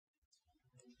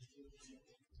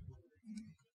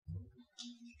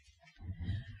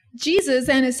Jesus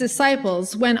and his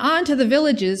disciples went on to the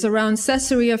villages around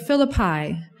Caesarea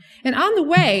Philippi, and on the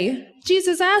way,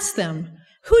 Jesus asked them,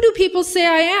 "Who do people say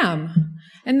I am?"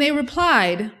 And they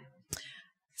replied,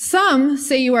 "Some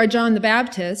say you are John the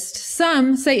Baptist,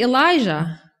 some say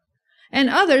Elijah, and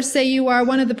others say you are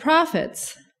one of the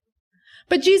prophets."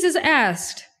 But Jesus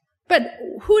asked, "But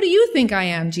who do you think I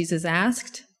am?" Jesus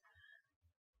asked.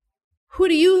 "Who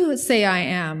do you say I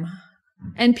am?"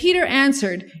 And Peter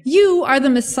answered, "You are the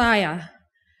Messiah."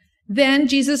 Then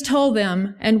Jesus told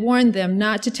them and warned them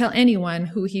not to tell anyone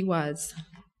who he was.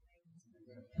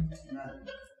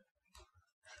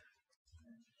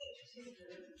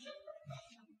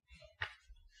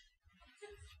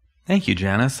 Thank you,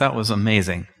 Janice. That was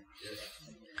amazing.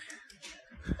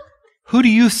 Who do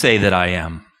you say that I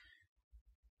am?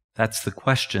 That's the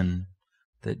question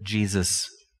that Jesus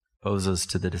poses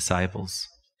to the disciples.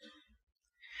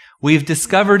 We've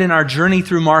discovered in our journey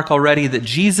through Mark already that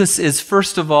Jesus is,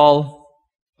 first of all,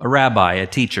 a rabbi, a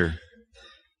teacher.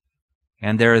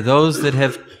 And there are those that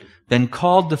have been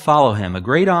called to follow him. A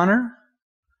great honor,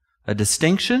 a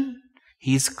distinction.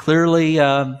 He's clearly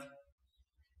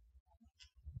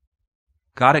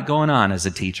got it going on as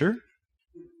a teacher.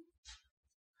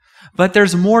 But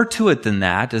there's more to it than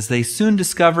that, as they soon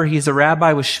discover he's a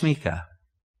rabbi with shmika,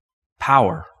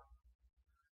 power.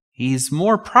 He's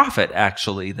more prophet,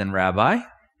 actually, than rabbi.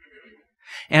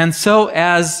 And so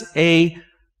as a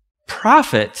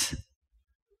prophet,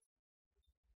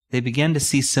 they begin to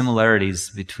see similarities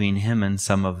between him and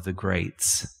some of the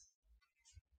greats.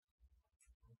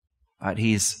 But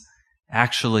he's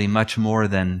actually much more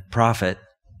than prophet.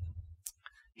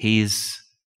 He's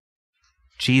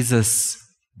Jesus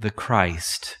the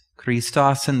Christ.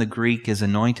 Christos in the Greek is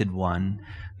anointed one.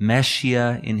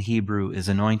 Messiah in Hebrew is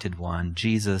anointed one.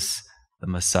 Jesus the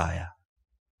Messiah.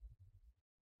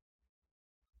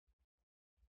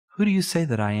 Who do you say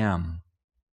that I am?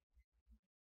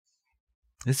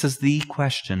 This is the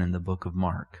question in the book of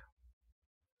Mark.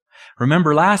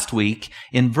 Remember last week,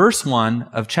 in verse 1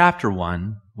 of chapter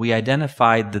 1, we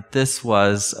identified that this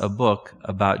was a book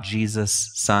about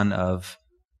Jesus, Son of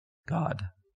God.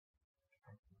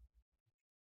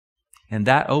 And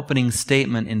that opening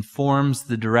statement informs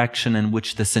the direction in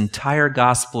which this entire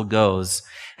gospel goes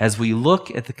as we look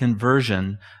at the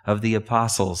conversion of the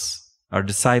apostles, our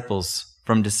disciples,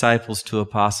 from disciples to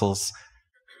apostles,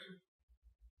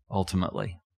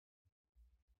 ultimately.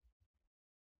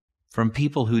 From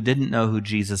people who didn't know who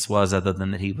Jesus was other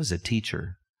than that he was a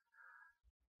teacher,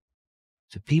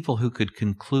 to people who could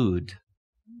conclude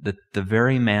that the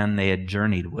very man they had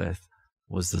journeyed with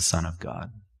was the Son of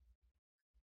God.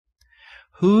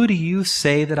 Who do you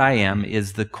say that I am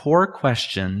is the core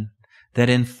question that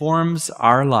informs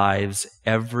our lives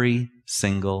every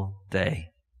single day.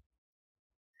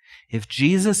 If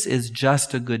Jesus is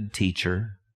just a good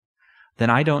teacher, then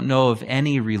I don't know of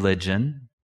any religion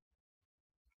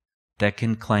that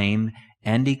can claim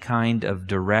any kind of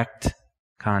direct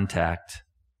contact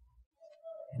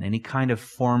and any kind of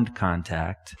formed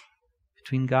contact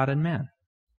between God and man.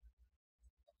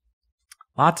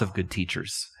 Lots of good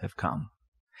teachers have come.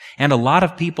 And a lot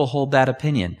of people hold that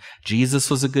opinion. Jesus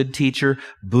was a good teacher.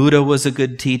 Buddha was a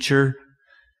good teacher.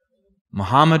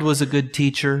 Muhammad was a good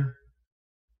teacher.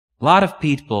 A lot of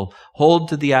people hold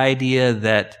to the idea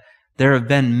that there have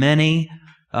been many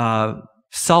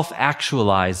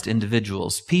self-actualized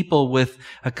individuals, people with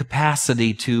a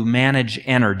capacity to manage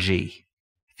energy,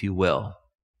 if you will,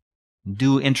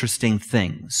 do interesting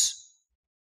things.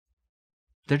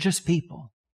 They're just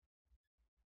people.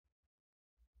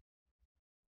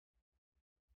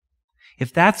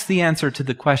 If that's the answer to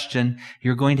the question,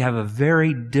 you're going to have a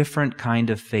very different kind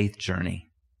of faith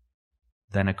journey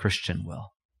than a Christian will.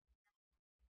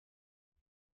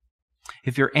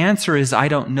 If your answer is, I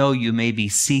don't know, you may be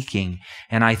seeking,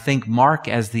 and I think Mark,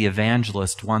 as the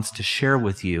evangelist, wants to share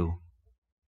with you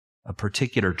a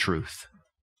particular truth.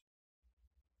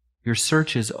 Your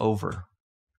search is over.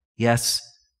 Yes,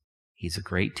 he's a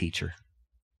great teacher.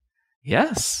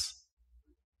 Yes,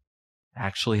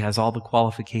 actually has all the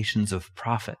qualifications of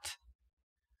prophet.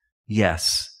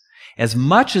 Yes, as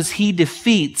much as he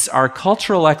defeats our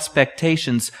cultural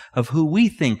expectations of who we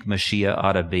think Messiah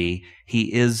ought to be,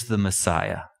 he is the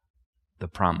Messiah, the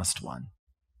promised one.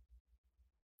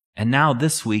 And now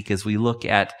this week, as we look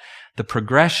at the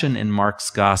progression in Mark's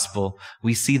gospel,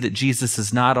 we see that Jesus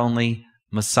is not only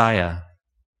Messiah,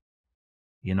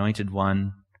 the anointed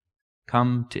one,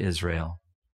 come to Israel,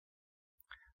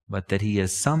 but that he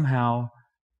is somehow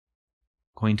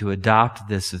going to adopt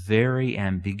this very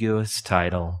ambiguous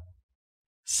title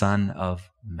Son of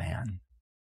Man.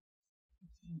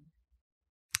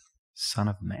 Son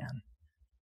of Man.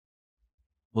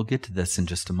 We'll get to this in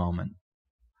just a moment.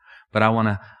 But I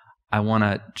want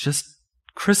to just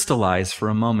crystallize for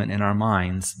a moment in our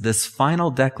minds this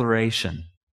final declaration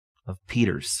of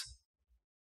Peter's.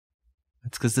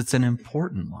 It's because it's an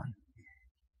important one.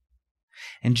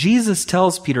 And Jesus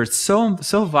tells Peter, it's so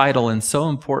vital and so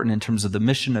important in terms of the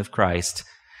mission of Christ,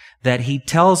 that he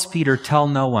tells Peter, tell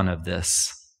no one of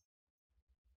this.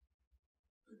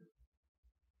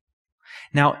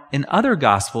 Now, in other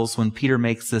Gospels, when Peter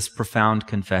makes this profound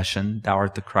confession, thou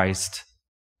art the Christ,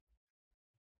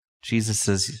 Jesus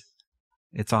says,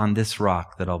 it's on this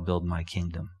rock that I'll build my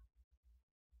kingdom.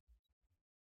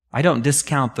 I don't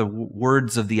discount the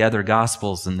words of the other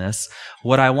Gospels in this.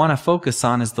 What I want to focus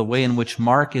on is the way in which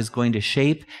Mark is going to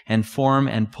shape and form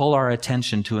and pull our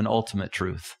attention to an ultimate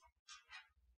truth.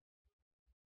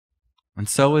 And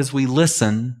so as we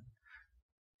listen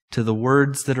to the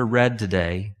words that are read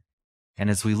today, and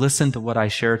as we listen to what I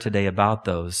share today about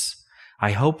those,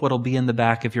 I hope what will be in the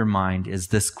back of your mind is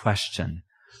this question: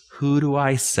 who do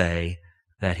I say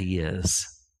that he is?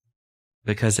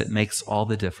 Because it makes all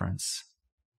the difference.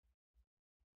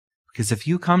 Because if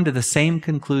you come to the same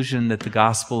conclusion that the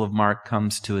Gospel of Mark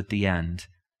comes to at the end,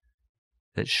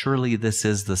 that surely this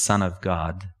is the Son of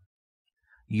God,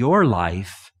 your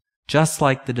life, just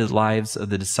like the lives of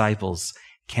the disciples,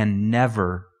 can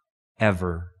never,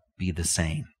 ever be the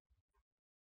same.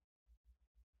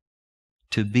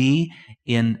 To be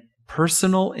in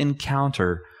personal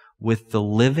encounter with the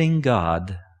living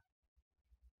God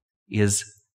is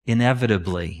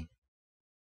inevitably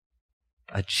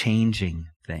a changing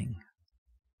thing,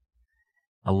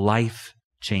 a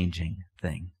life-changing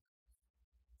thing.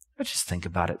 Let's just think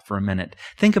about it for a minute.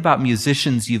 Think about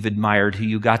musicians you've admired who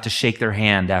you got to shake their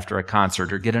hand after a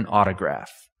concert or get an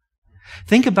autograph.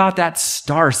 Think about that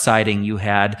star sighting you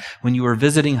had when you were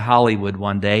visiting Hollywood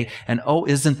one day, and oh,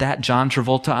 isn't that John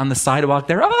Travolta on the sidewalk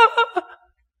there? Ah!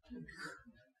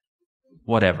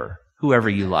 Whatever, whoever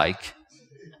you like.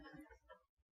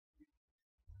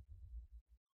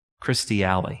 Christy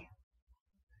Alley,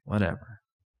 whatever.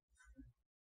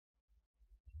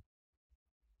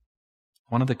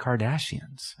 One of the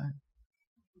Kardashians.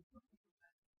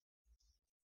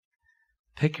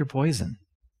 Pick your poison.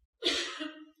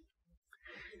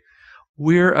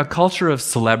 We're a culture of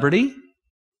celebrity,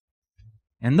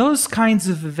 and those kinds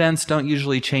of events don't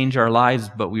usually change our lives,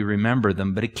 but we remember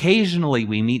them. But occasionally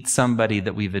we meet somebody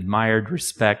that we've admired,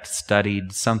 respect,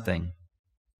 studied, something.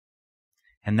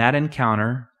 And that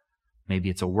encounter,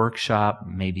 maybe it's a workshop,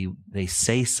 maybe they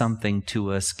say something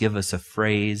to us, give us a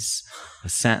phrase, a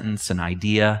sentence, an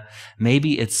idea.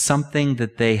 Maybe it's something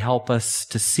that they help us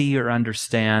to see or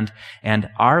understand, and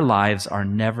our lives are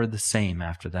never the same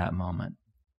after that moment.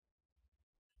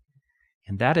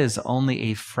 And that is only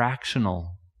a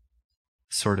fractional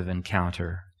sort of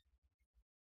encounter,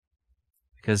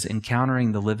 because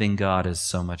encountering the living God is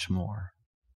so much more.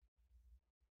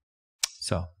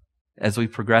 So, as we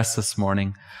progress this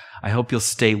morning, I hope you'll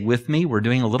stay with me. We're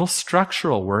doing a little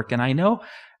structural work, and I know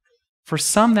for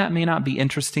some that may not be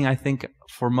interesting. I think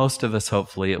for most of us,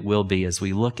 hopefully, it will be, as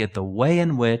we look at the way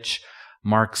in which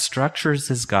Mark structures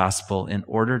his gospel in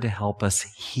order to help us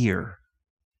hear.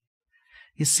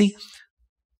 You see,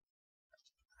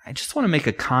 I just want to make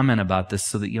a comment about this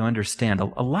so that you understand.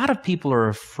 A lot of people are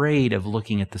afraid of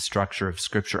looking at the structure of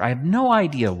Scripture. I have no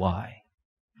idea why.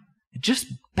 It just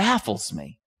baffles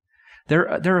me.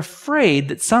 They're afraid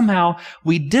that somehow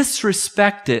we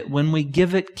disrespect it when we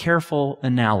give it careful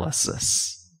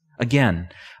analysis. Again,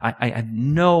 I have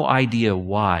no idea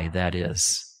why that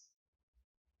is.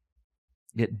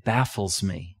 It baffles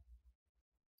me.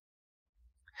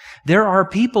 There are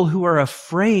people who are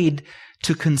afraid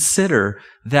to consider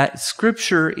that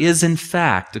Scripture is, in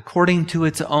fact, according to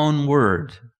its own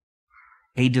word,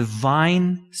 a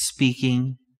divine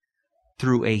speaking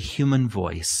through a human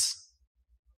voice.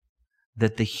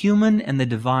 That the human and the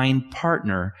divine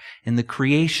partner in the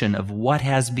creation of what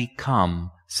has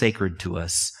become sacred to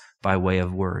us by way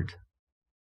of word.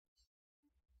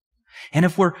 And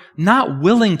if we're not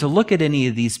willing to look at any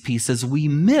of these pieces, we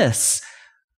miss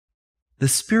the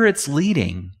Spirit's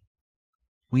leading.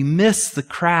 We miss the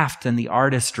craft and the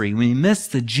artistry. We miss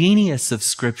the genius of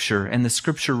Scripture and the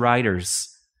Scripture writers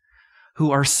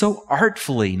who are so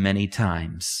artfully many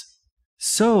times,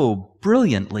 so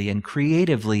brilliantly and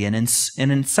creatively and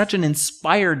in such an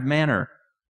inspired manner,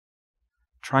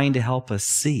 trying to help us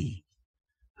see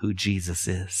who Jesus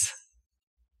is.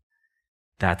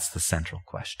 That's the central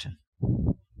question.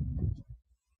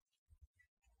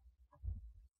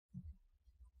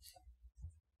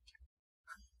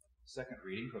 Second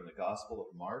reading from the Gospel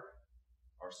of Mark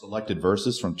are selected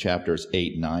verses from chapters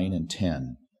 8, 9, and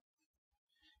 10.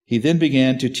 He then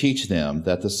began to teach them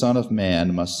that the Son of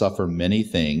Man must suffer many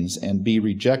things and be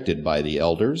rejected by the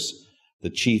elders, the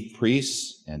chief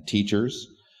priests and teachers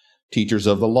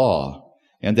of the law,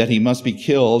 and that he must be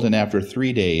killed and after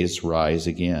 3 days rise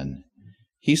again.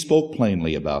 He spoke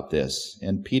plainly about this,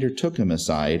 and Peter took him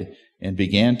aside and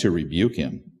began to rebuke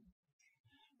him.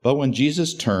 But when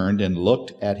Jesus turned and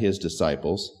looked at his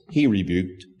disciples, he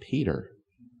rebuked Peter.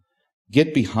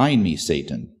 "Get behind me,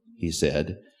 Satan," he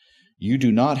said. "You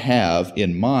do not have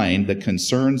in mind the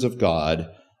concerns of God,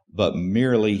 but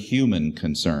merely human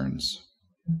concerns."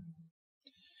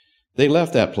 They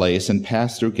left that place and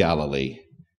passed through Galilee.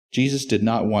 Jesus did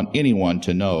not want anyone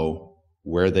to know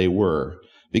where they were,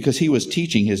 because he was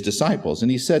teaching his disciples,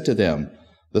 and he said to them,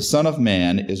 "The Son of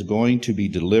Man is going to be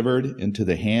delivered into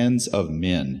the hands of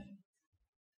men.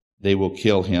 They will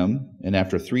kill him, and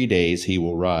after 3 days he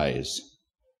will rise."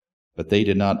 But they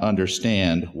did not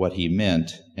understand what he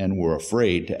meant and were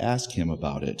afraid to ask him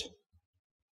about it.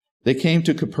 They came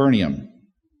to Capernaum.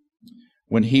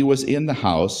 When he was in the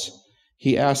house,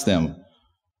 he asked them,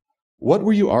 "What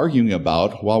were you arguing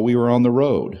about while we were on the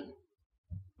road?"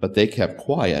 But they kept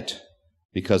quiet,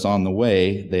 because on the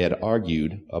way they had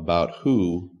argued about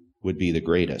who would be the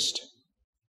greatest.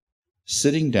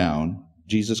 Sitting down,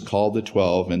 Jesus called the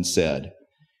 12 and said,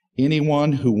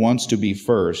 "Anyone who wants to be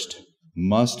first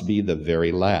must be the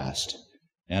very last,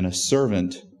 and a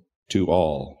servant to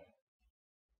all."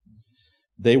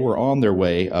 They were on their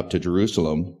way up to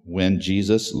Jerusalem when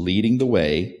Jesus, leading the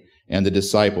way, and the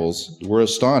disciples were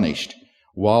astonished,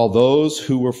 while those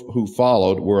who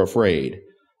followed were afraid.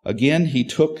 Again he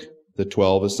took the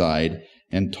 12 aside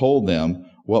and told them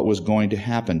what was going to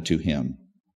happen to him.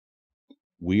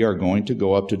 "We are going to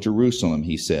go up to Jerusalem,"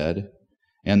 he said,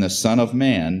 "and the Son of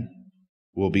Man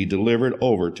will be delivered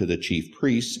over to the chief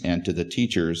priests and to the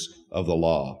teachers of the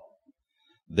law.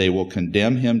 They will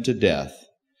condemn him to death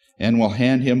and will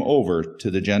hand him over to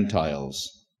the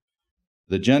Gentiles.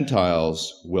 The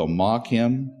Gentiles will mock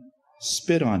him,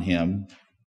 spit on him,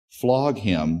 flog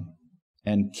him,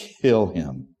 and kill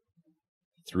him.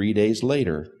 3 days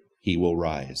later, he will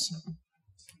rise."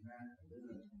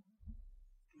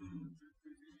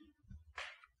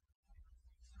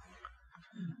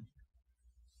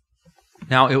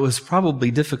 Now, it was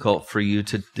probably difficult for you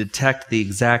to detect the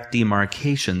exact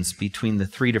demarcations between the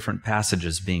 3 different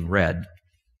passages being read.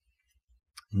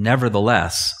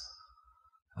 Nevertheless,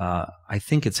 I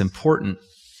think it's important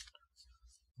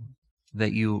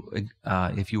that you,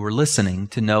 if you were listening,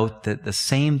 to note that the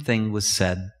same thing was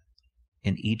said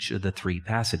in each of the 3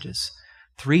 passages.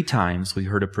 3 times we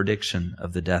heard a prediction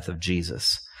of the death of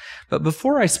Jesus. But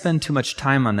before I spend too much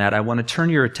time on that, I want to turn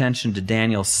your attention to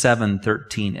Daniel 7,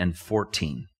 13, and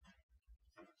 14.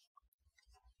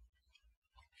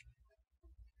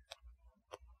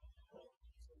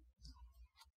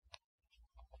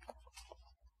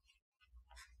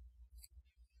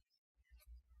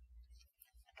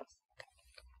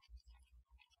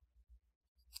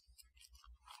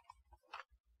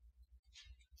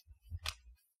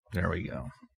 There we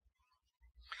go.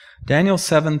 Daniel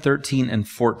 7, 13, and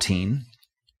 14.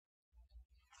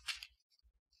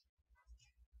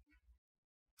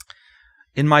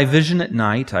 "In my vision at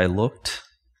night I looked,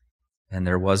 and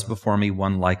there was before me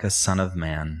one like a son of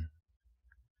man,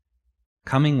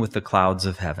 coming with the clouds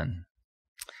of heaven.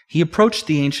 He approached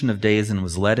the Ancient of Days and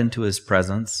was led into his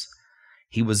presence.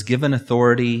 He was given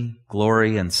authority,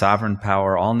 glory, and sovereign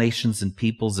power. All nations and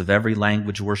peoples of every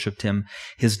language worshipped him.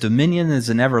 His dominion is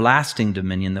an everlasting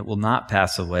dominion that will not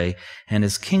pass away, and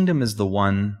his kingdom is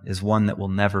one that will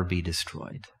never be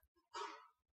destroyed."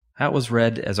 That was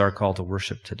read as our call to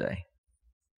worship today.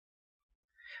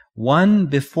 "One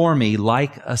before me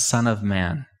like a son of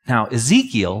man." Now,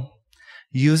 Ezekiel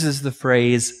uses the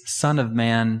phrase "son of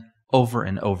man" over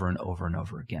and over and over and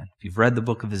over again. If you've read the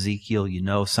book of Ezekiel, you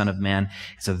know Son of Man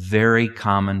is a very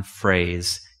common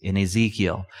phrase in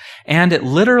Ezekiel. And it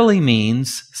literally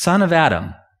means son of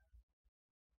Adam.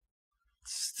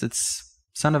 It's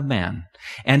Son of Man.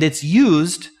 And it's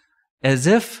used as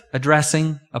if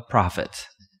addressing a prophet.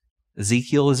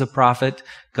 Ezekiel is a prophet.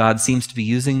 God seems to be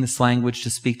using this language to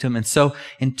speak to him. And so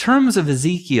in terms of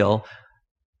Ezekiel,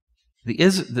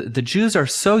 the Jews are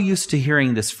so used to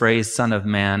hearing this phrase, Son of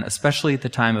Man, especially at the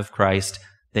time of Christ.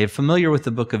 They're familiar with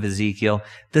the book of Ezekiel.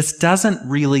 This doesn't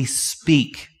really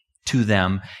speak to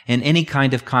them in any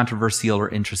kind of controversial or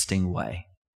interesting way.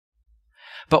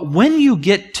 But when you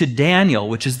get to Daniel,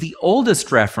 which is the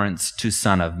oldest reference to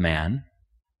Son of Man,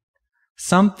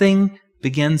 something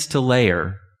begins to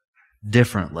layer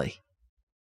differently.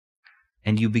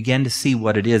 And you begin to see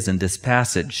what it is in this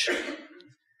passage.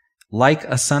 Like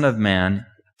a son of man,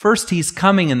 first he's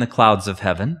coming in the clouds of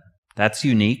heaven. That's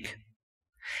unique.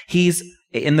 He's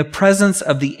in the presence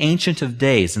of the Ancient of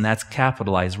Days, and that's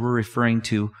capitalized. We're referring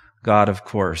to God, of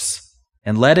course,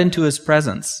 and led into his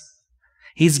presence.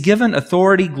 He's given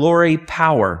authority, glory,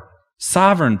 power,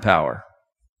 sovereign power.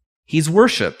 He's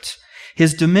worshiped.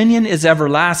 His dominion is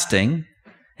everlasting,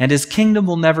 and his kingdom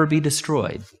will never be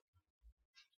destroyed.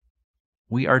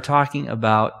 We are talking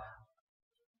about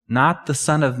not the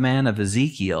Son of Man of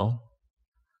Ezekiel,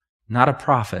 not a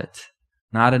prophet,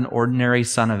 not an ordinary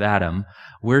son of Adam.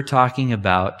 We're talking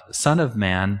about Son of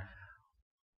Man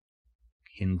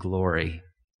in glory,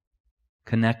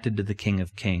 connected to the King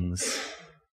of Kings,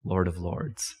 Lord of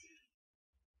Lords.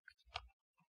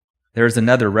 There's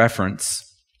another reference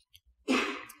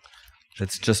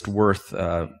that's just worth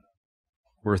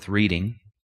reading,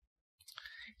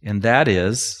 and that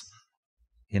is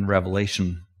in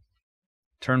Revelation.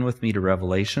 Turn with me to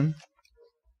Revelation.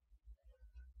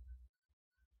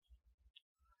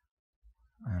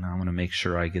 And I want to make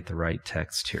sure I get the right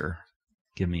text here.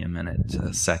 Give me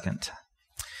a second.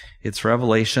 It's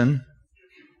Revelation,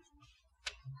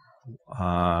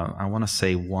 I want to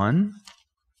say 1.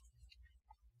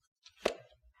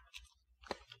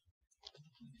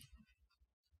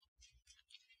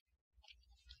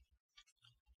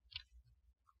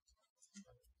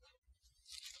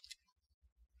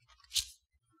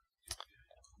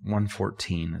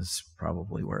 $114 is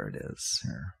probably where it is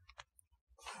here.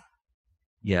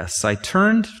 Yes,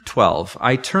 12.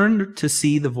 I turned to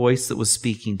see the voice that was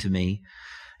speaking to me,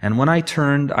 and when I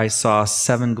turned, I saw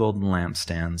 7 golden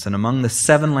lampstands, and among the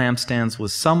 7 lampstands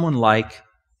was someone like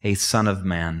a son of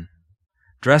man,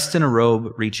 dressed in a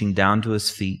robe reaching down to his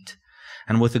feet,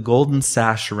 and with a golden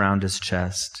sash around his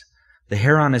chest. The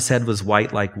hair on his head was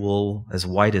white like wool, as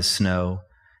white as snow,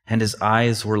 and his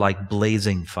eyes were like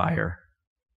blazing fire.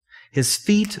 His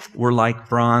feet were like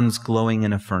bronze glowing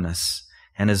in a furnace,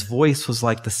 and his voice was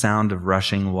like the sound of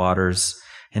rushing waters.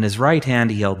 In his right hand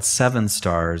he held 7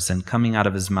 stars, and coming out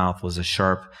of his mouth was a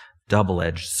sharp,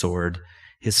 double-edged sword.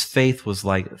 His face was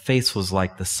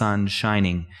like the sun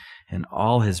shining in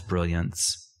all its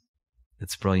brilliance.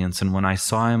 And when I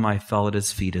saw him, I fell at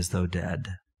his feet as though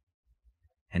dead.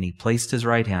 And he placed his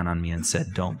right hand on me and said,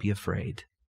 "Don't be afraid.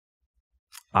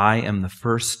 I am the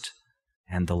first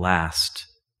and the last.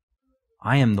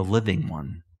 I am the living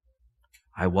one.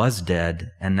 I was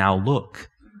dead, and now look,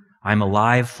 I'm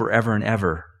alive forever and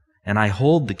ever, and I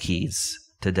hold the keys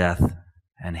to death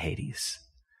and Hades."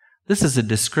 This is a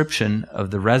description of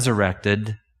the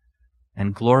resurrected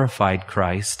and glorified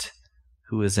Christ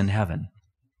who is in heaven.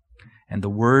 And the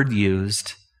word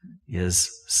used is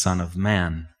Son of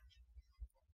Man.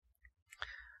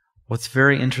 What's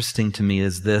very interesting to me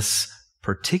is this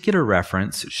particular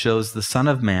reference shows the Son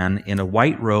of Man in a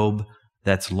white robe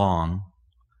that's long,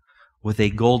 with a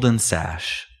golden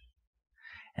sash.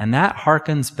 And that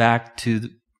harkens back to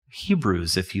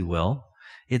Hebrews, if you will.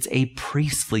 It's a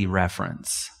priestly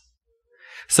reference.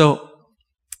 So,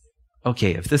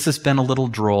 okay, if this has been a little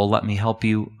dull, let me help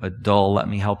you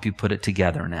put it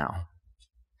together now.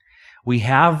 We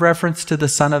have reference to the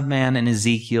Son of Man in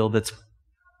Ezekiel.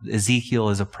 Ezekiel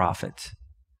is a prophet.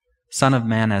 Son of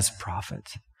Man as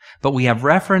prophet. But we have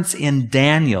reference in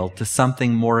Daniel to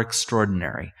something more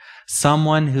extraordinary.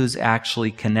 Someone who's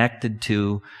actually connected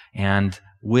to and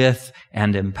with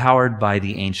and empowered by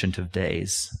the Ancient of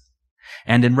Days.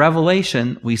 And in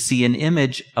Revelation, we see an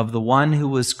image of the one who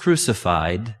was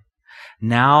crucified,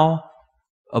 now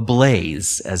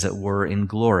ablaze, as it were, in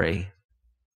glory.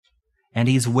 And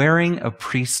he's wearing a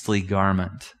priestly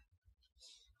garment.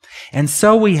 And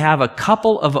so we have a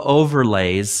couple of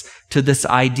overlays to this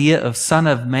idea of Son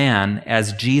of Man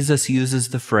as Jesus uses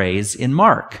the phrase in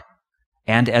Mark,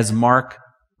 and as Mark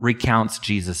recounts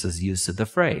Jesus' use of the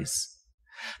phrase.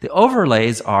 The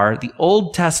overlays are the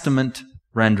Old Testament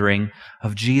rendering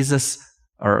of Jesus,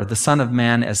 or the Son of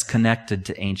Man, as connected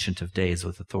to Ancient of Days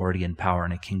with authority and power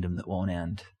and a kingdom that won't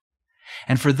end.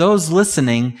 And for those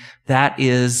listening, that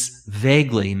is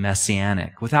vaguely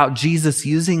messianic. Without Jesus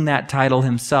using that title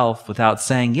himself, without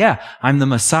saying, "Yeah, I'm the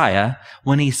Messiah,"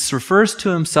 when he refers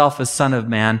to himself as Son of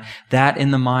Man, that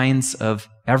in the minds of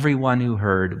everyone who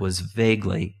heard was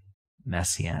vaguely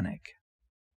messianic.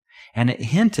 And it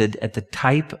hinted at the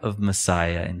type of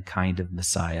Messiah and kind of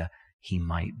Messiah he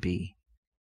might be.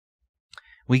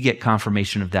 We get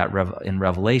confirmation of that in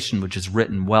Revelation, which is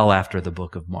written well after the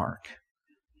book of Mark.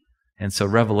 And so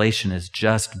Revelation is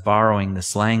just borrowing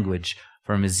this language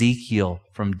from Ezekiel,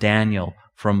 from Daniel,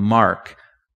 from Mark.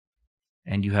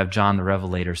 And you have John the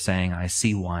Revelator saying, "I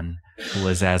see one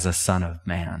was as a son of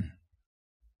man.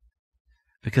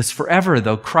 Because forever,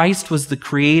 though Christ was the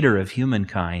creator of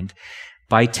humankind,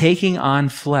 by taking on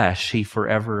flesh, he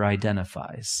forever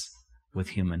identifies with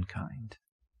humankind.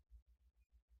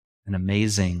 An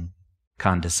amazing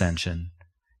condescension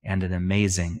and an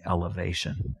amazing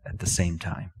elevation at the same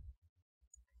time.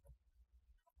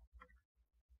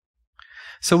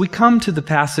 So we come to the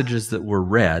passages that were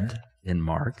read in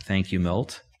Mark. Thank you,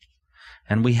 Milt.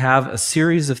 And we have a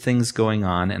series of things going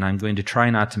on, and I'm going to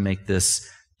try not to make this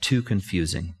too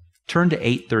confusing. Turn to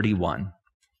 8:31.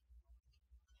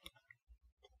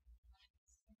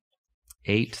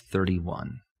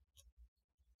 8:31.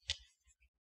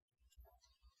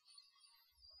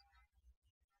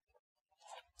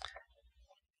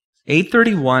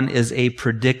 (8:31) is a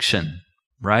prediction,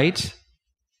 right?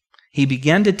 He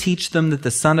began to teach them that the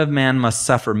Son of Man must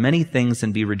suffer many things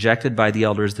and be rejected by the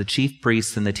elders, the chief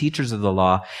priests, and the teachers of the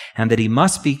law, and that he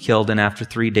must be killed and after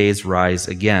 3 days rise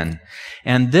again.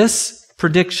 And this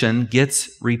prediction gets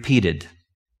repeated.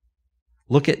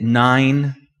 Look at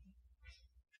 9:2.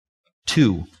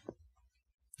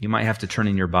 You might have to turn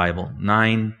in your Bible.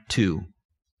 9:2,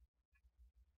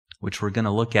 which we're going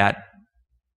to look at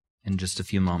in just a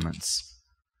few moments.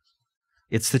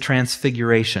 It's the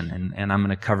transfiguration, and I'm going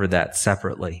to cover that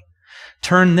separately.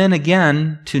 Turn then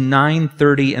again to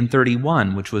 9:30 and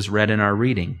 31, which was read in our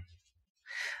reading.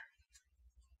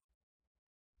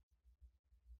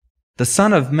 The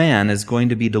Son of Man is going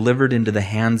to be delivered into the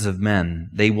hands of men.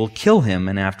 They will kill him,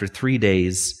 and after 3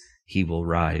 days he will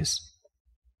rise.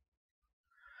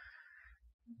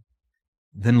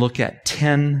 Then look at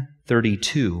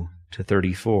 10:32 to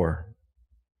 34.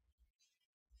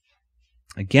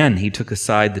 Again, he took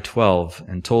aside the 12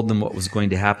 and told them what was going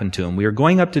to happen to him. We are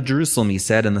going up to Jerusalem, he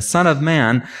said, and the Son of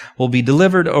Man will be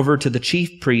delivered over to the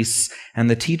chief priests and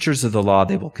the teachers of the law.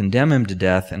 They will condemn him to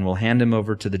death and will hand him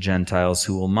over to the Gentiles,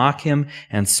 who will mock him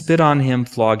and spit on him,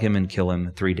 flog him, and kill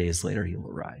him. 3 days later, he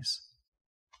will rise.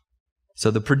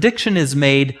 So the prediction is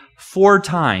made 4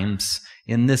 times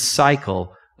in this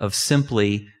cycle of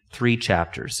simply 3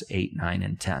 chapters, 8, 9,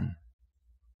 and 10.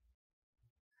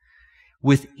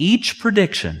 With each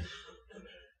prediction,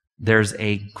 there's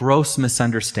a gross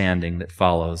misunderstanding that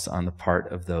follows on the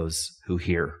part of those who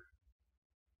hear.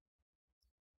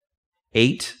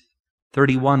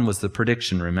 8:31 was the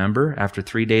prediction, remember? After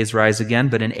 3 days rise again.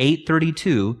 But in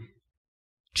 8:32,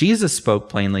 Jesus spoke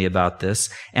plainly about this,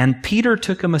 and Peter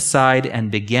took him aside and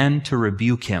began to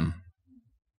rebuke him.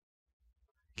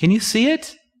 Can you see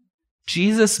it?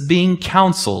 Jesus being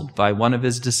counseled by one of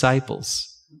his disciples.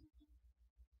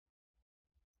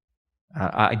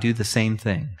 I do the same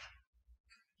thing.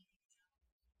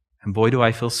 And boy, do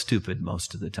I feel stupid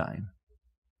most of the time.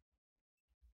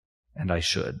 And I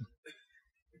should.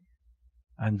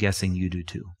 I'm guessing you do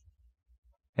too.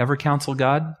 Ever counsel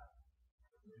God?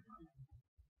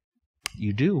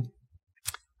 You do.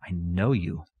 I know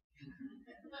you.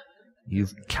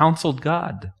 You've counseled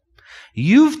God.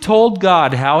 You've told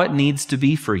God how it needs to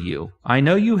be for you. I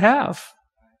know you have.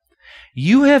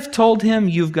 You have told him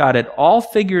you've got it all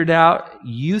figured out.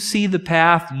 You see the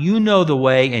path, you know the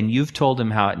way, and you've told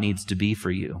him how it needs to be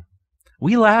for you.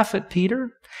 We laugh at Peter,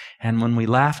 and when we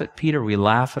laugh at Peter, we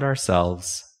laugh at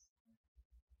ourselves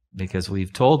because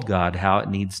we've told God how it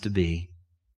needs to be.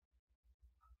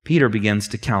 Peter begins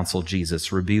to counsel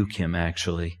Jesus, rebuke him,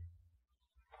 actually.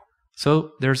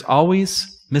 So there's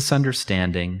always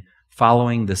misunderstanding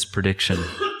following this prediction.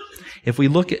 If we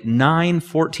look at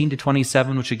 9:14 to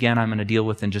 27, which again I'm going to deal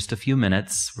with in just a few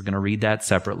minutes, we're going to read that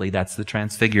separately. That's the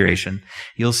transfiguration.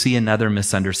 You'll see another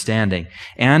misunderstanding.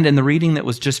 And in the reading that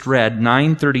was just read,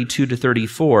 9:32 to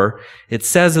 34, it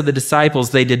says of the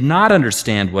disciples, they did not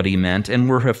understand what he meant and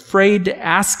were afraid to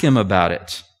ask him about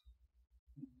it.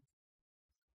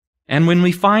 And when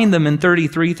we find them in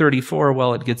 33, 34,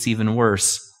 well, it gets even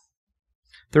worse.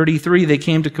 33, they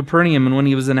came to Capernaum, and when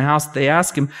he was in a house, they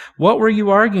asked him, what were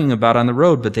you arguing about on the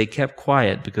road? But they kept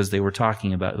quiet because they were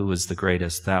talking about who was the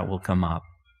greatest. That will come up.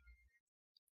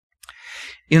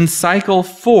 In cycle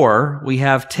 4, we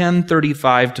have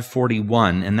 10:35 to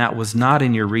 41, and that was not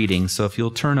in your reading, so if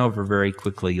you'll turn over very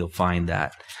quickly, you'll find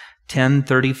that.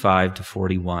 10:35 to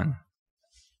 41.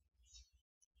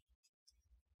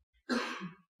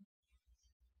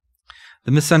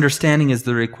 The misunderstanding is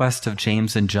the request of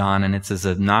James and John, and it's as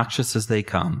obnoxious as they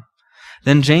come.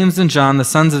 Then James and John, the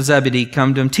sons of Zebedee,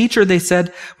 come to him. Teacher, they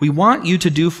said, we want you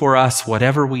to do for us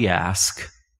whatever we ask.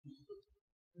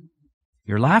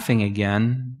 You're laughing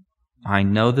again. I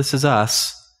know this is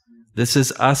us. This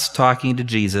is us talking to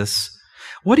Jesus.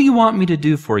 "What do you want me to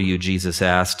do for you?" Jesus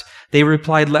asked. They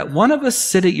replied, "Let one of us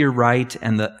sit at your right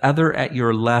and the other at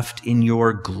your left in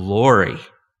your glory."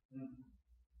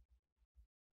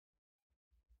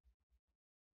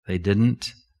 They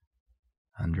didn't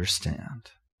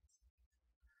understand.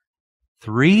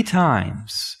 3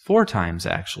 times, 4 times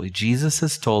actually, Jesus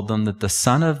has told them that the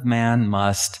Son of Man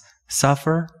must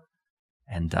suffer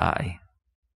and die.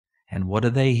 And what do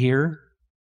they hear?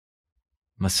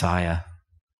 Messiah,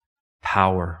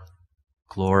 power,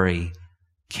 glory,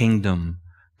 kingdom,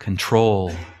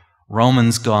 control,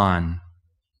 Romans gone.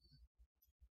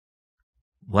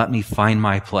 Let me find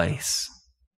my place.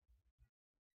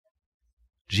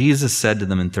 Jesus said to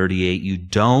them in 38, "You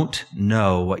don't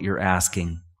know what you're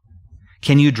asking.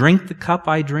 Can you drink the cup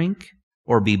I drink,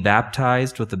 or be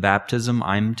baptized with the baptism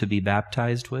I'm to be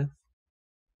baptized with?"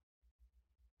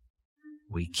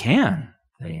 "We can,"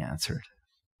 they answered.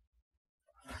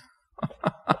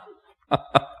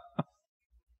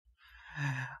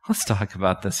 Let's talk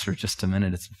about this for just a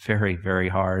minute. It's very, very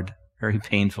hard, very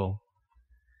painful.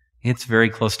 It's very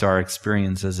close to our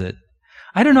experience, is it?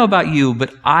 I don't know about you,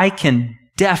 but I can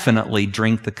definitely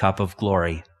drink the cup of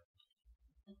glory.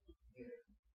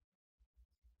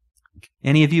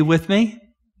 Any of you with me?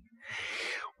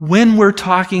 When we're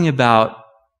talking about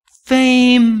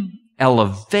fame,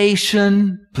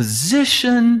 elevation,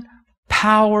 position,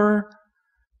 power,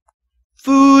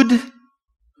 food,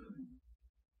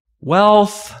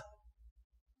 wealth,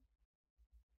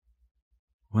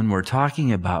 when we're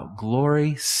talking about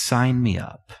glory, sign me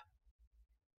up.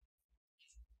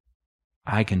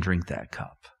 I can drink that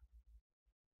cup.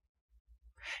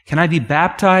 Can I be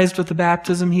baptized with the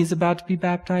baptism he's about to be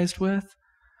baptized with?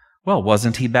 Well,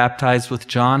 wasn't he baptized with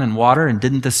John and water, and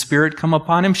didn't the Spirit come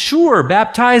upon him? Sure,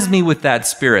 baptize me with that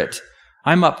Spirit.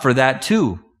 I'm up for that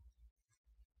too.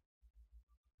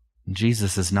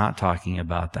 Jesus is not talking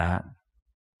about that.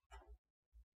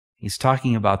 He's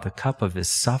talking about the cup of his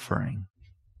suffering.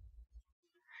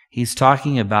 He's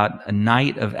talking about a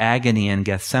night of agony in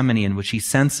Gethsemane in which he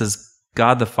senses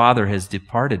God the Father has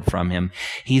departed from him.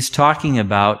 He's talking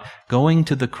about going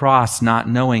to the cross not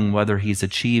knowing whether he's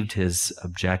achieved his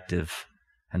objective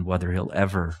and whether he'll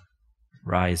ever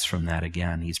rise from that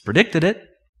again. He's predicted it.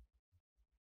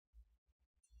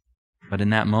 But in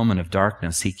that moment of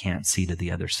darkness, he can't see to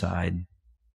the other side.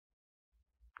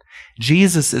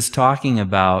 Jesus is talking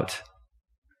about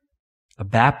a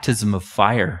baptism of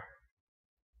fire.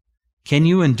 Can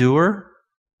you endure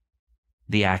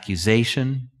the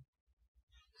accusation,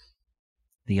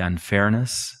 the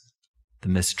unfairness, the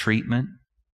mistreatment?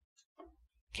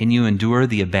 Can you endure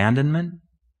the abandonment?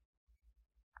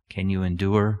 Can you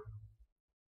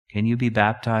be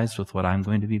baptized with what I'm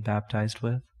going to be baptized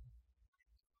with?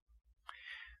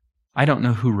 I don't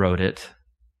know who wrote it,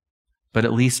 but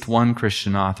at least one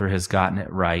Christian author has gotten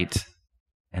it right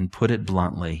and put it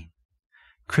bluntly.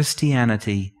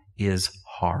 Christianity is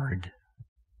hard.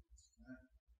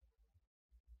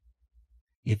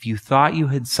 If you thought you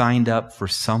had signed up for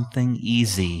something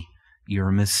easy,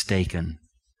 you're mistaken.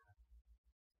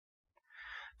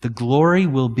 The glory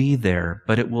will be there,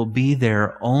 but it will be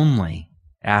there only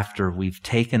after we've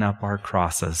taken up our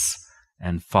crosses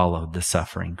and followed the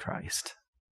suffering Christ.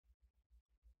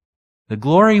 The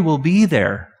glory will be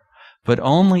there, but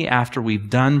only after we've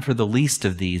done for the least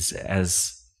of these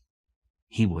as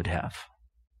he would have.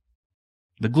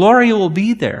 The glory will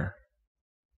be there,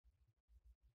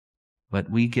 but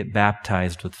we get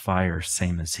baptized with fire,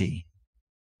 same as he.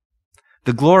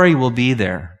 The glory will be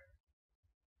there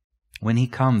when he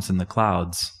comes in the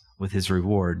clouds with his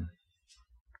reward.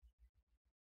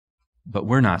 But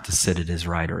we're not to sit at his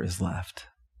right or his left.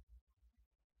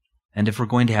 And if we're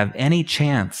going to have any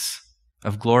chance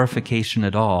of glorification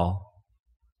at all,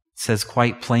 it says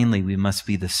quite plainly we must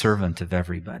be the servant of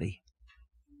everybody.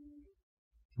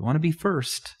 If you want to be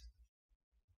first,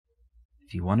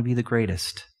 if you want to be the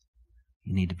greatest,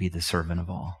 you need to be the servant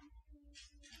of all.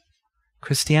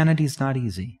 Christianity is not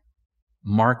easy.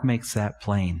 Mark makes that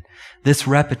plain. This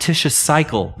repetitious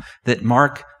cycle that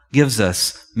Mark gives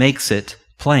us makes it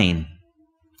plain.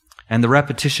 And the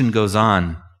repetition goes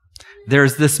on.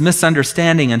 There's this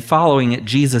misunderstanding and following it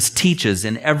Jesus teaches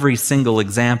in every single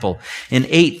example. In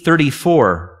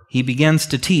 8:34, he begins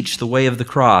to teach the way of the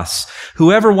cross.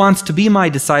 Whoever wants to be my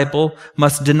disciple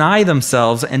must deny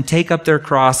themselves and take up their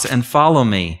cross and follow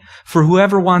me. For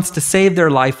whoever wants to save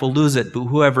their life will lose it, but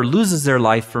whoever loses their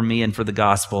life for me and for the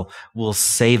gospel will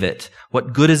save it.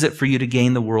 What good is it for you to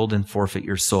gain the world and forfeit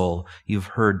your soul? You've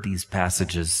heard these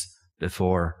passages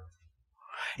before.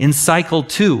 In cycle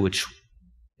 2, which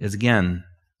is again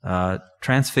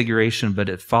transfiguration, but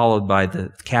it followed by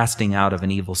the casting out of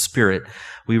an evil spirit.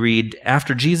 We read,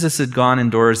 after Jesus had gone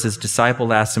indoors, his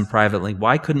disciple asked him privately,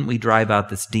 why couldn't we drive out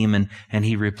this demon? And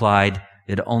he replied,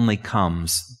 it only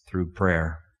comes through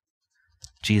prayer.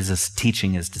 Jesus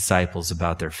teaching his disciples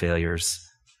about their failures.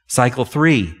 Cycle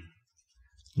 3,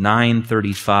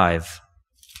 9:35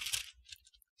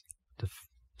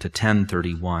 to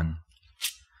 10:31.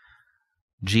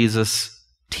 Jesus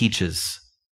teaches,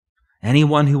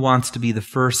 anyone who wants to be the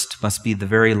first must be the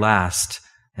very last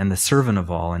and the servant of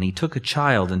all. And he took a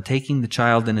child, and taking the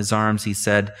child in his arms, he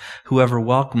said, whoever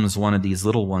welcomes one of these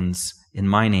little ones in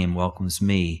my name welcomes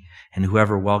me, and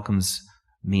whoever welcomes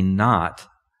me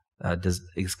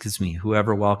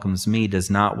whoever welcomes me does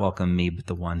not welcome me, but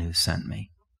the one who sent me.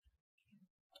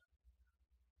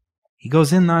 He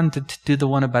goes on to do the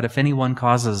one about if anyone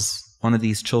causes one of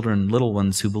these children, little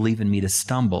ones who believe in me, to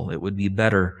stumble, it would be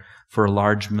better for a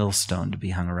large millstone to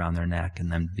be hung around their neck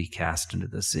and them to be cast into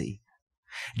the sea.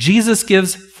 Jesus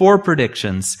gives 4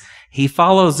 predictions. He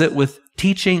follows it with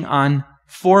teaching on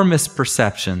 4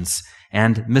 misperceptions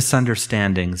and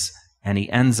misunderstandings, and he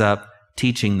ends up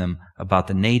teaching them about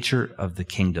the nature of the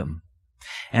kingdom.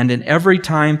 And in every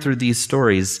time through these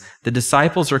stories, the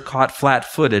disciples are caught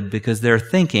flat-footed because they're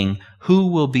thinking, who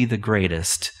will be the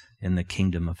greatest in the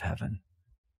kingdom of heaven?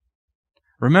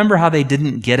 Remember how they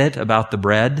didn't get it about the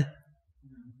bread?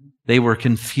 They were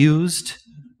confused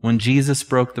when Jesus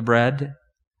broke the bread.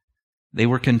 They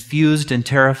were confused and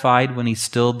terrified when he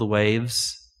stilled the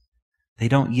waves. They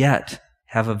don't yet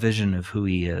have a vision of who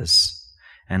he is.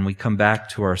 And we come back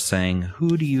to our saying,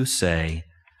 who do you say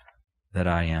that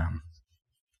I am?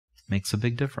 Makes a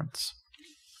big difference.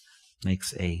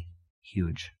 Makes a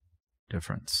huge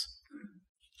difference.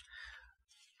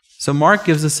 So Mark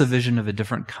gives us a vision of a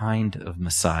different kind of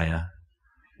Messiah,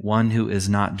 one who is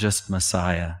not just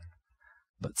Messiah,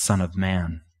 but Son of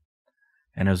Man.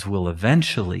 And as we'll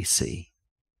eventually see,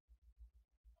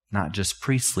 not just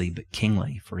priestly, but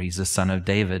kingly, for he's the son of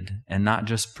David, and not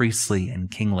just priestly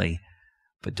and kingly,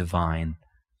 but divine,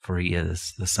 for he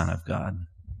is the Son of God.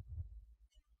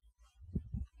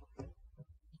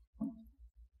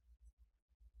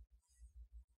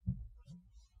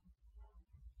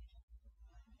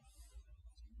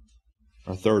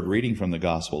 Our third reading from the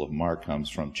Gospel of Mark comes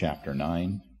from chapter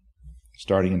 9,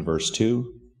 starting in verse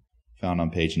 2, found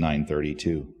on page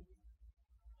 932.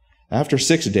 After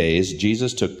 6 days,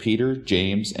 Jesus took Peter,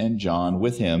 James, and John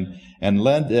with him and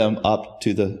led them up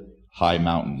to the high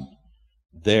mountain.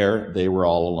 There they were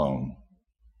all alone.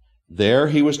 There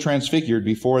he was transfigured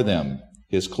before them.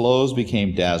 His clothes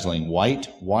became dazzling white,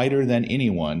 whiter than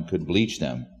anyone could bleach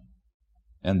them.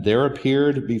 And there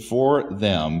appeared before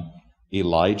them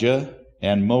Elijah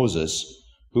and Moses,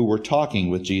 who were talking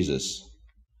with Jesus.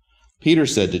 Peter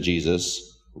said to Jesus,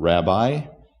 Rabbi,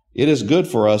 it is good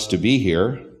for us to be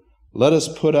here. Let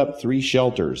us put up 3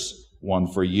 shelters,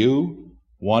 one for you,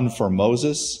 one for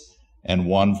Moses, and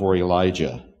one for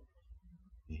Elijah.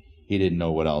 He didn't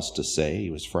know what else to say. He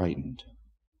was frightened.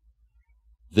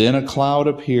 Then a cloud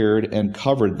appeared and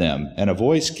covered them, and a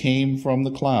voice came from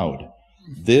the cloud.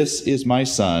 This is my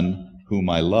Son, whom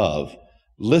I love.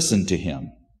 Listen to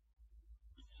him.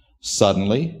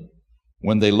 Suddenly,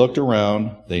 when they looked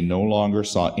around, they no longer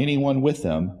saw anyone with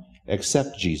them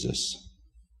except Jesus.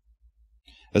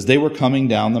 As they were coming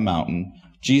down the mountain,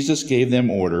 Jesus gave them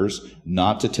orders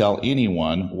not to tell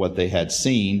anyone what they had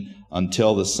seen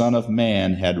until the Son of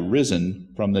Man had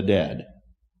risen from the dead.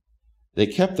 They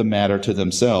kept the matter to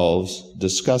themselves,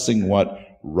 discussing what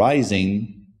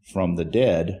rising from the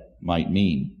dead might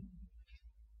mean.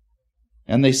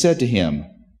 And they said to him,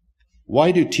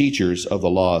 Why do teachers of the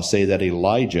law say that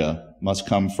Elijah must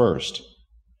come first?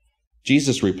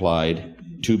 Jesus replied,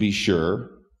 To be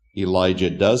sure, Elijah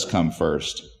does come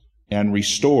first and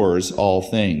restores all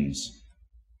things.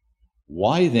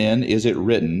 Why then is it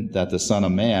written that the Son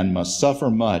of Man must suffer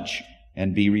much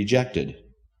and be rejected?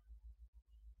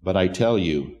 But I tell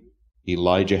you,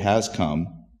 Elijah has come,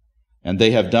 and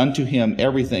they have done to him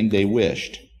everything they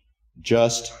wished,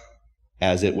 just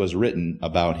as it was written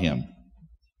about him.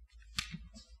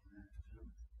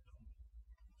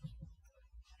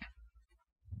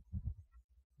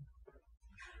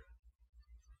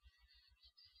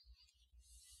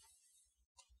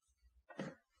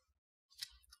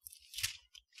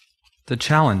 The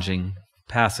challenging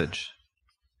passage.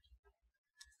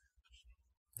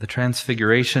 The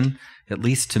Transfiguration, at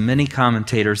least to many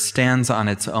commentators, stands on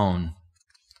its own.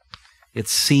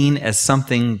 It's seen as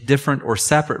something different or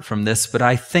separate from this, but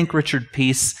I think Richard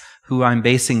Peace, who I'm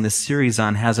basing this series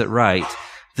on, has it right.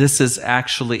 This is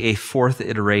actually a 4th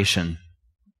iteration.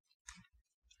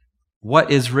 what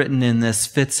is written in this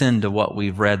fits into what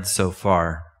we've read so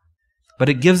far. But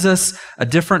it gives us a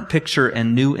different picture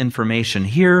and new information.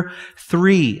 Here,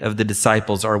 3 of the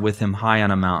disciples are with him high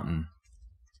on a mountain.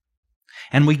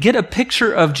 And we get a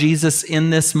picture of Jesus in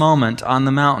this moment on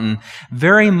the mountain,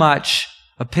 very much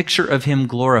a picture of him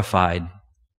glorified.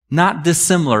 Not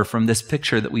dissimilar from this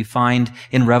picture that we find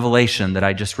in Revelation that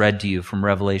I just read to you from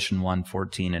Revelation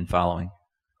 1:14 and following,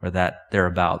 or that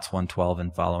thereabouts, 1:12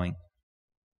 and following.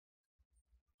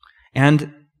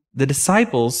 And the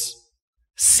disciples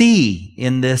see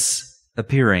in this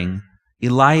appearing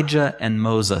Elijah and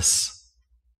Moses.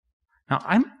 Now,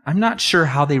 I'm not sure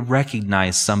how they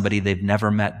recognize somebody they've never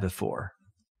met before.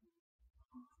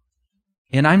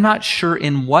 And I'm not sure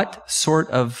in what sort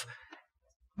of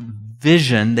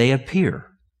vision they appear.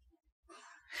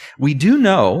 We do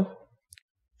know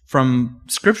from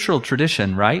scriptural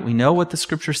tradition, right? We know what the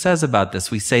scripture says about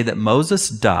this. We say that Moses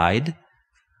died,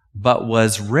 but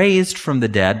was raised from the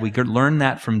dead. We could learn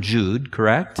that from Jude,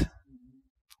 correct?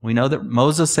 We know that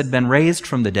Moses had been raised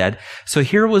from the dead. So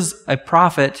here was a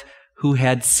prophet who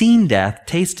had seen death,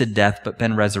 tasted death, but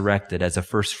been resurrected as a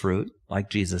first fruit,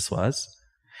 like Jesus was.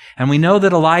 And we know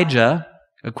that Elijah,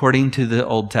 according to the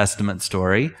Old Testament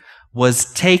story,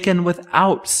 was taken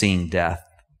without seeing death,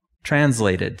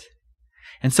 translated.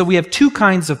 And so we have 2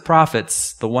 kinds of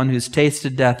prophets, the one who's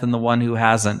tasted death and the one who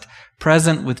hasn't,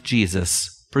 present with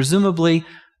Jesus, presumably,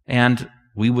 and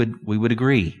we would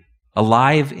agree,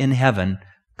 alive in heaven,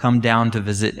 come down to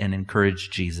visit and encourage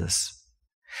Jesus.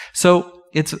 So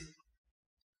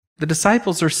the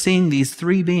disciples are seeing these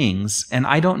 3 beings, and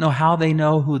I don't know how they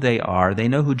know who they are. They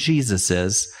know who Jesus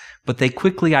is, but they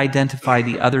quickly identify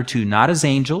the other 2, not as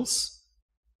angels,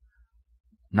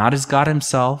 not as God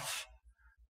himself,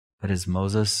 but as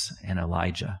Moses and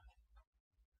Elijah.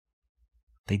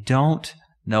 They don't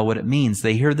know what it means.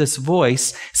 They hear this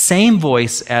voice, same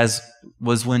voice as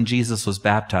was when Jesus was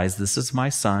baptized. This is my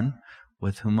son,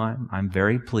 with whom I'm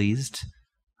very pleased,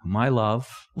 whom I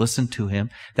love. Listen to him.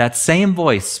 That same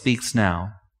voice speaks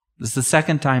now. This is the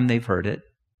second time they've heard it,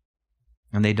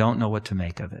 and they don't know what to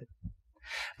make of it.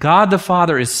 God the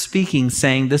Father is speaking,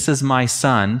 saying, "This is my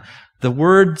son." The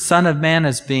word Son of Man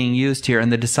is being used here,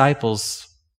 and the disciples,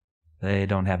 they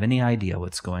don't have any idea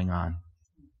what's going on.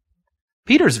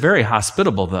 Peter's very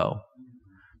hospitable, though.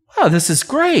 "Wow, this is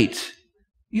great.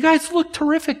 You guys look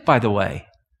terrific, by the way.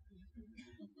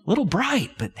 A little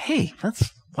bright, but hey,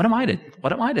 what am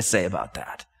I to say about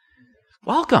that?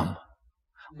 Welcome.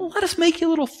 Well, let us make you a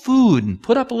little food and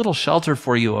put up a little shelter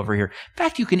for you over here. In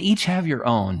fact, you can each have your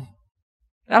own.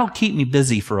 That'll keep me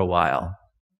busy for a while.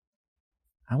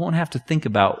 I won't have to think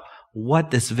about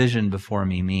what this vision before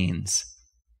me means."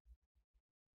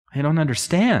 They don't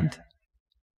understand.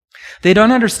 They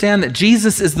don't understand that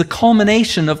Jesus is the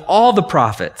culmination of all the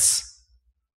prophets.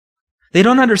 They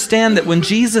don't understand that when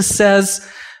Jesus says,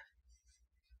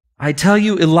 "I tell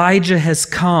you, Elijah has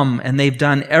come, and they've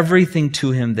done everything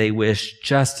to him they wish,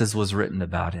 just as was written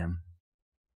about him."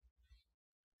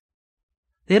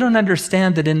 They don't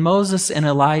understand that in Moses and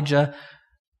Elijah,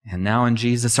 and now in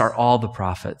Jesus, are all the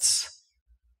prophets.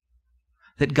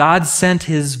 That God sent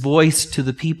his voice to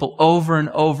the people over and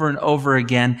over and over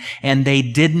again, and they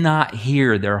did not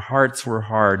hear. Their hearts were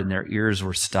hard and their ears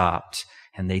were stopped,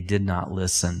 and they did not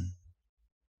listen.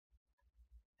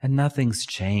 And nothing's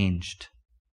changed.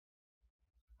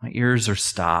 My ears are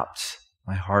stopped.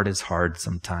 My heart is hard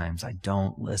sometimes. I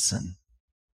don't listen.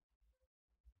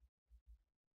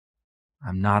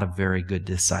 I'm not a very good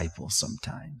disciple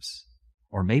sometimes.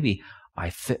 Or maybe I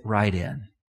fit right in.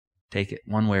 Take it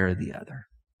one way or the other.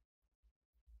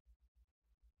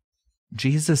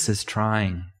 Jesus is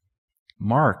trying.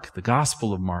 Mark, the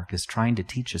Gospel of Mark, is trying to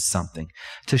teach us something,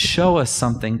 to show us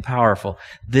something powerful.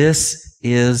 This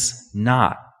is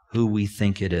not who we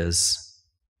think it is.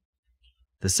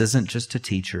 This isn't just a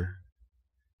teacher.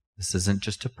 This isn't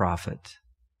just a prophet.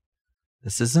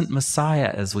 This isn't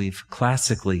Messiah as we've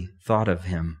classically thought of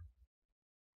him.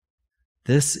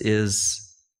 This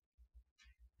is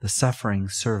the suffering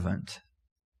servant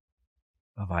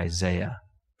of Isaiah.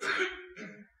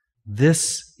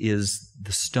 This is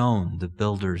the stone the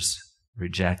builders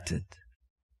rejected.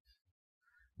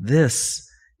 This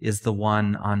is the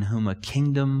one on whom a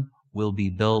kingdom will be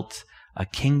built, a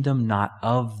kingdom not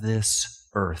of this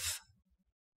earth.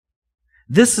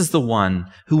 This is the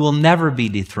one who will never be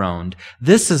dethroned.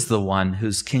 This is the one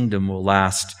whose kingdom will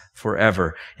last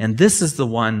forever. And this is the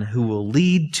one who will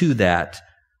lead to that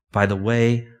by the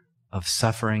way of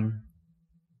suffering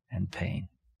and pain.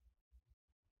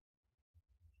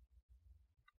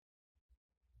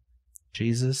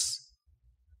 Jesus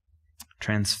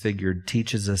transfigured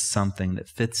teaches us something that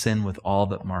fits in with all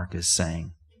that Mark is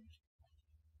saying.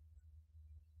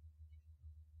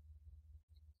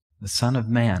 The Son of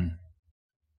Man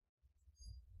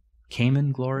came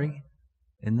in glory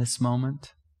in this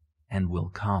moment and will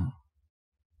come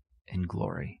in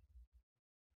glory.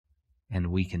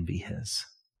 And we can be His.